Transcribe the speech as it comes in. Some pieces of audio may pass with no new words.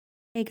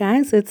Hey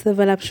guys, it's the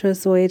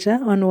voluptuous Voyager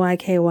on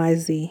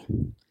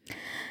YKYZ.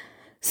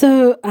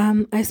 So,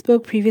 I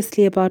spoke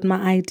previously about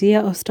my idea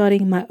of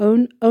starting my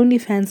own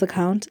OnlyFans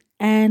account,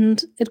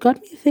 and it got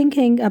me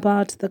thinking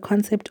about the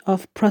concept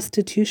of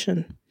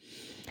prostitution.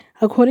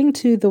 According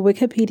to the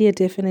Wikipedia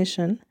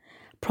definition,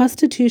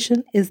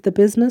 prostitution is the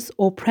business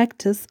or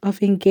practice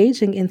of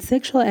engaging in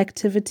sexual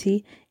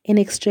activity in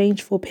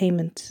exchange for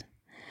payment.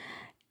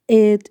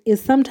 It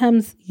is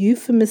sometimes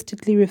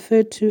euphemistically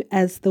referred to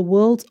as the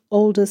world's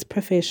oldest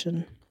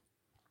profession.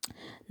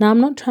 Now, I'm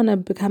not trying to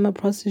become a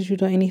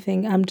prostitute or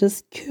anything. I'm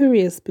just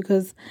curious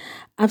because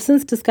I've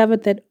since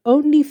discovered that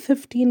only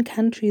 15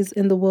 countries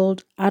in the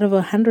world out of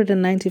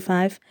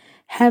 195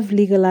 have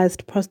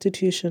legalized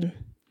prostitution.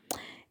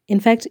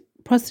 In fact,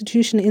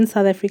 prostitution in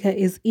South Africa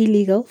is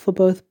illegal for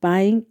both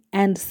buying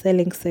and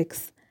selling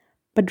sex.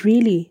 But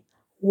really,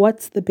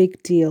 what's the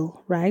big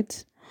deal,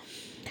 right?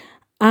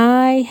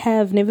 I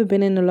have never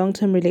been in a long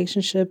term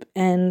relationship,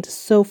 and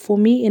so for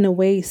me, in a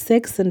way,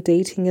 sex and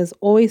dating has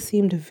always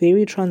seemed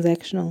very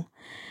transactional.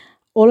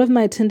 All of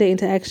my Tinder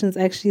interactions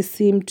actually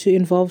seem to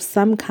involve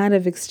some kind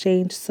of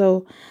exchange.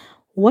 So,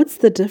 what's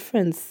the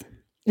difference?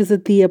 Is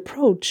it the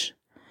approach?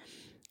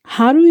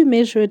 How do we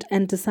measure it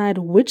and decide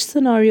which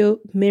scenario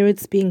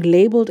merits being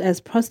labeled as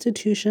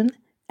prostitution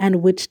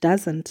and which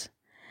doesn't?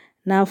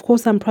 Now, of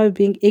course, I'm probably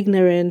being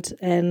ignorant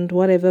and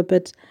whatever,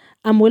 but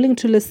I'm willing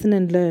to listen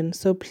and learn.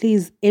 So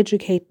please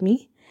educate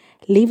me.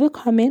 Leave a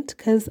comment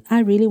because I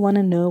really want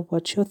to know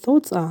what your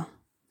thoughts are.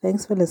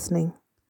 Thanks for listening.